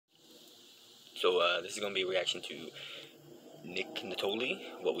So this is gonna be a reaction to Nittoli,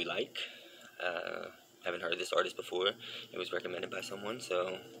 What We Like. Haven't heard of this artist before. It was recommended by someone,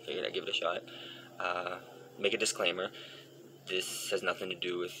 so figured I'd give it a shot. Make a disclaimer. This has nothing to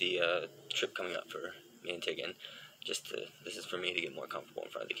do with the trip coming up for me and Tiggin. This is for me to get more comfortable in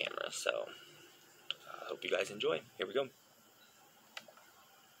front of the camera. So I hope you guys enjoy. Here we go.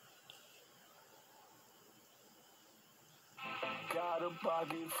 Got a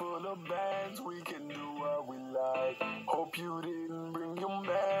pocket full of bands, we can do what we like. Hope you didn't bring your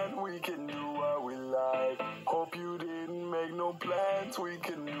man, we can do what we like. Hope you didn't make no plans, we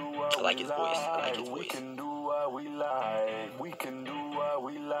can do what we like. I like his voice, I like his voice. We can do what we like, we can do what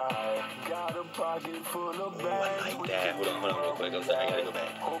we like. Got a pocket full of bands. Oh, I like that. Hold on real quick. I'm sorry, I gotta go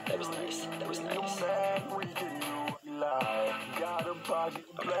back. That was nice. That was nice. We can do what we like. Got a pocket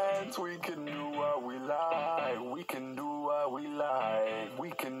of plans, we can do what we like. We can do what we like. We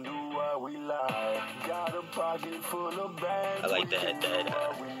can do what we like. Got a pocket full of bands. I like that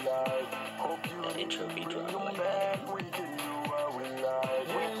intro beat drop. I like that. We can do what we like.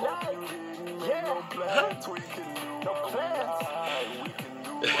 No plans. We can do what we like. We can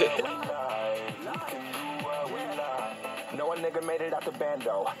do what we like. We can do what we like. Know a nigga made it out the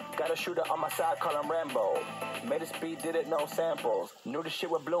bando. Got a shooter on my side, call him Rambo. Made a speed, did it, no samples. Knew the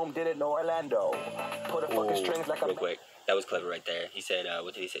shit with Bloom, did it, no Orlando. Put a fucking strings like real quick. That was clever right there. He said,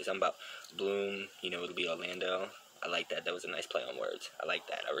 what did he say? Something about Bloom, it'll be Orlando. I like that. That was a nice play on words. I like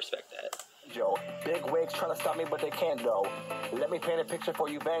that. I respect that. Joe, big wigs trying to stop me, but they can't though. Let me paint a picture for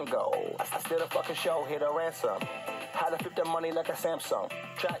you, Van Gogh. I still a fucking show, hit a ransom. How to flip the money like a Samsung.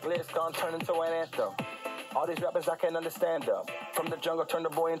 Track list gone turn into an anthem. All these rappers, I can't understand them. From the jungle, turn the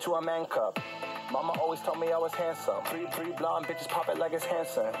boy into a man cub. Mama always told me I was handsome. Three blonde bitches popping like it's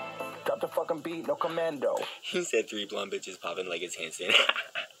Hanson. Drop the fucking beat, no commando. He said 3 blonde bitches popping like it's Hanson.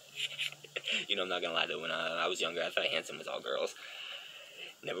 I'm not gonna lie though, when I was younger, I thought Hanson was all girls.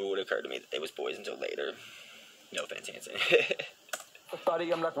 Never would occur to me that they was boys until later. No offense, Hanson.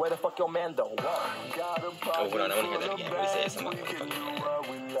 I'm like, where the fuck your man though? Oh, hold on, I wanna hear that again. What did he say? Something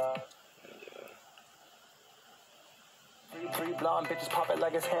about Three blonde bitches popping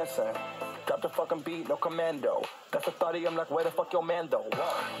like it's Hanson. Drop the fucking beat, no commando. That's a thought I'm like, where the fuck your man though?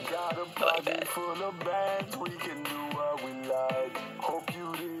 Got a pocket full of bands, we can do what we like. Hope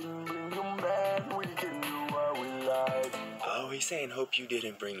you didn't bring your man, we can do what we like. Oh, he's saying, hope you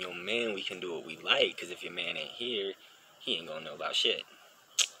didn't bring your man, we can do what we like. Because if your man ain't here, he ain't gonna know about shit.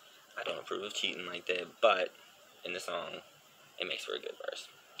 I don't approve of cheating like that, but in the song, it makes for a good verse.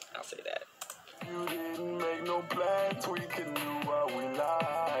 I'll say that. You didn't make no plans, we can do what we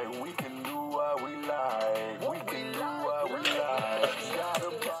like. We can do what we like. We can do what we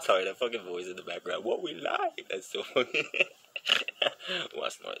like. Sorry, that fucking voice in the background. What we like. That's so funny. Well, I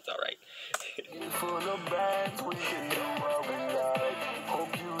snort, it's alright.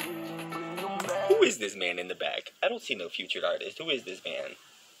 Who is this man in the back? I don't see no featured artist. Who is this man?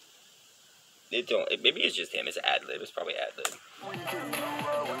 Maybe it's just him. It's ad-lib. It's probably ad-lib. We can do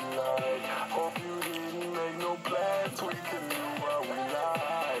what we like. Hope you didn't make no plans. We can do what we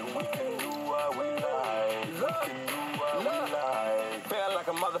like. We can do what we like. We can do what we like. Feeling like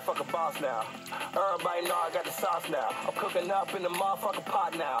a motherfucking boss now. Everybody know I got the sauce now. I'm cooking up in the motherfucking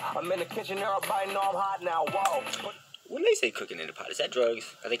pot now. I'm in the kitchen. Everybody know I'm hot now. Whoa. When they say cooking in the pot, is that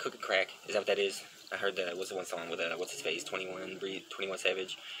drugs? Are they cooking crack? Is that what that is? I heard that. What's the one song with what's his face? 21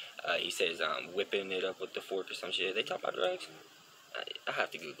 Savage. He says whipping it up with the fork or some shit. They talk about drugs? I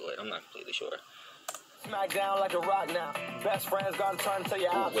have to Google it. I'm not completely sure. Smack down like a rock now. Best friends gonna turn to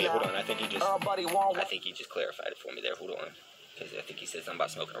your house. Wait, hold on. I think he just clarified it for me there. Hold on. Because I think he said something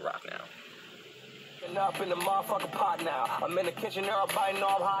about smoking a rock now. Up in the motherfucking pot now. I'm in the kitchen, everybody know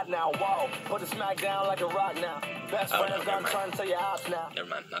I'm hot now. Whoa, put the smack down like a rock now. Best friends gonna turn to your house now. Never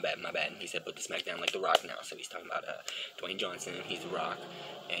mind, my bad. He said put the smack down like the Rock now. So he's talking about Dwayne Johnson. He's the Rock,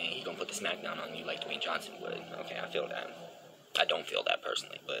 and he gonna put the smack down on you like Dwayne Johnson would. Okay, I feel that. I don't feel that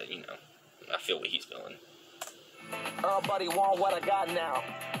personally, but I feel what he's feeling. Everybody want what I got now.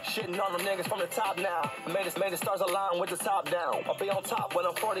 Shitting on them niggas from the top now. Made the stars align with the top down. I'll be on top when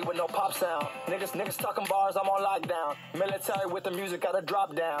I'm 40 with no pop sound. Niggas talking bars, I'm on lockdown. Military with the music, gotta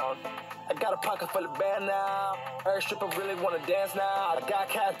drop down. I got a pocket full of band now. Every stripper really wanna dance now. I got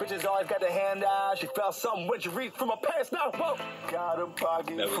cash, bitches always got their hand out. She felt something when she reached from my pants now. Whoa. Got a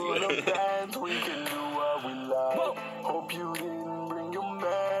pocket full of bands, we can do what we like. Whoa. Hope you didn't bring your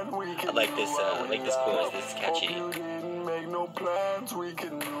man, we can I like this chorus, this is catchy. Hope you didn't make no plans, we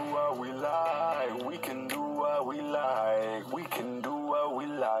can do what we like. We can do what we like. We can do what we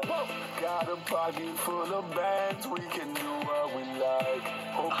like. Whoa. Got a pocket full of bands, we can do what we like.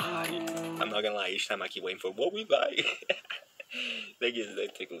 Hope you didn't I'm not not gonna lie, each time I keep waiting for what we like.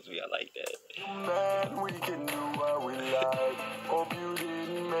 that tickles me. I like that. Man, we can do what we like. Hope you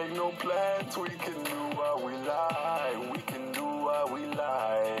didn't make no plans. We can do what we like. We can do what we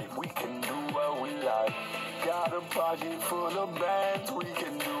like. We can do what we like. Got a pocket full of bands. We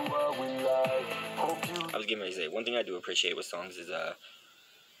can do what we like. Hope you. I was getting ready to say, one thing I do appreciate with songs is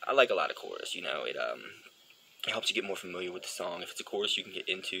I like a lot of chorus. You know, it helps you get more familiar with the song. If it's a chorus you can get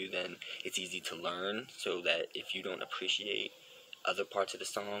into, then it's easy to learn, so that if you don't appreciate other parts of the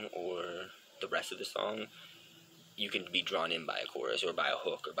song or the rest of the song, you can be drawn in by a chorus or by a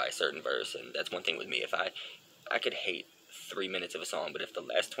hook or by a certain verse. And that's one thing with me. If I could hate 3 minutes of a song, but if the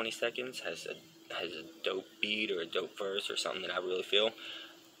last 20 seconds has a dope beat or a dope verse or something that I really feel,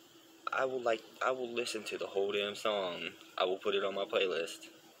 I will listen to the whole damn song. I will put it on my playlist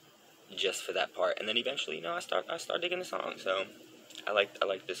just for that part, and then eventually, you know, I start digging the song. So I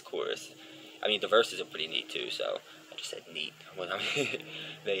like this chorus. I mean, the verses are pretty neat too. So I just said neat. Well, I mean,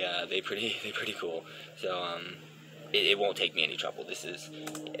 they pretty cool. So it won't take me any trouble. This is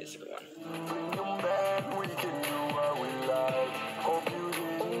a good one. We can do what we like. Hope you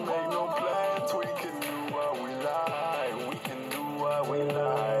didn't make no plans. We can do what we like. We can do what we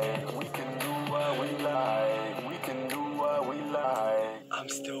like. We can do what we like. We can do what we like. I'm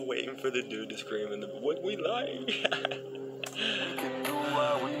still waiting for the dude to scream in the what we like. We can do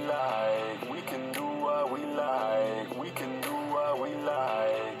what we like. We can do what we like. We can do what we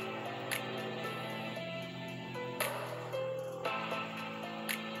like.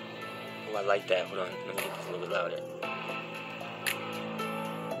 Oh, I like that. Hold on, let me get this a little bit louder.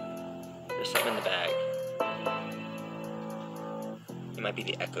 There's something in the bag. It might be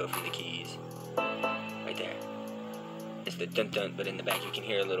the echo from the keys. Right there. It's the dun-dun, but in the back you can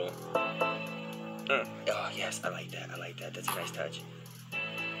hear a little... Oh, yes, I like that. That's a nice touch.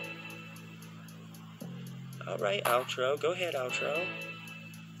 Alright, outro. Go ahead, outro.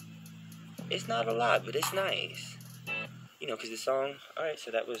 It's not a lot, but it's nice. You know, because the song... Alright, so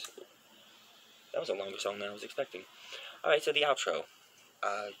that was a longer song than I was expecting. Alright, so the outro.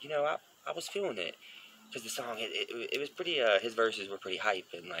 You know, I was feeling it. Because the song, it was pretty... his verses were pretty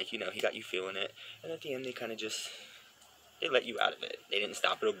hype, and, like, you know, he got you feeling it. And at the end, they kind of just... They let you out of it. They didn't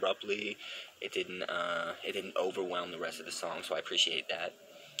stop it abruptly. It didn't overwhelm the rest of the song, so I appreciate that.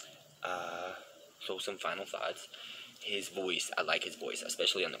 So some final thoughts. His voice, I like his voice,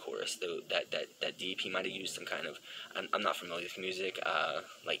 especially on the chorus. That deep, he might have used some kind of, I'm not familiar with music,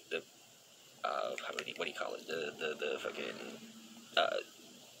 like the, what do you call it? The fucking,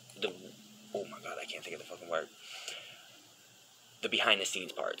 oh my god, I can't think of the fucking word. The behind the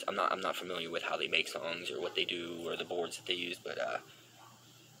scenes parts. I'm not familiar with how they make songs or what they do or the boards that they use, but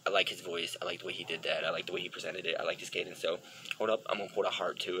I like his voice. I like the way he did that. I like the way he presented it. I like his cadence. So hold up, I'm gonna put a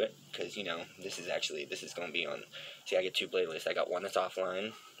heart to it, because you know this is gonna be on. See, I get two playlists. I got one that's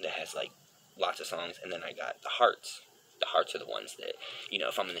offline that has like lots of songs, and then I got the hearts. The hearts are the ones that, you know,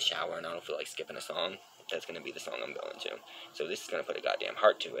 if I'm in the shower and I don't feel like skipping a song, that's gonna be the song I'm going to. So this is gonna put a goddamn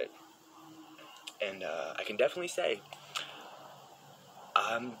heart to it, and I can definitely say.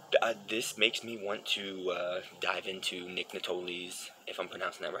 This makes me want to dive into Nick Nittoli's, if I'm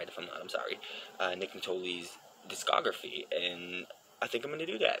pronouncing that right. If I'm not, I'm sorry. Nick Nittoli's discography, and I think I'm going to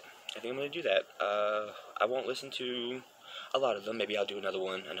do that. I won't listen to a lot of them. Maybe I'll do another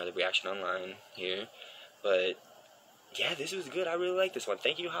reaction online here. But yeah, this was good. I really like this one.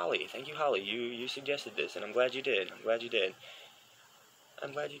 Thank you, Holly. You suggested this, and I'm glad you did.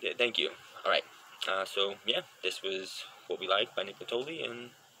 Thank you. All right. So yeah, this was What We Like by Nick Nittoli,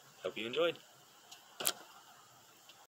 and hope you enjoyed.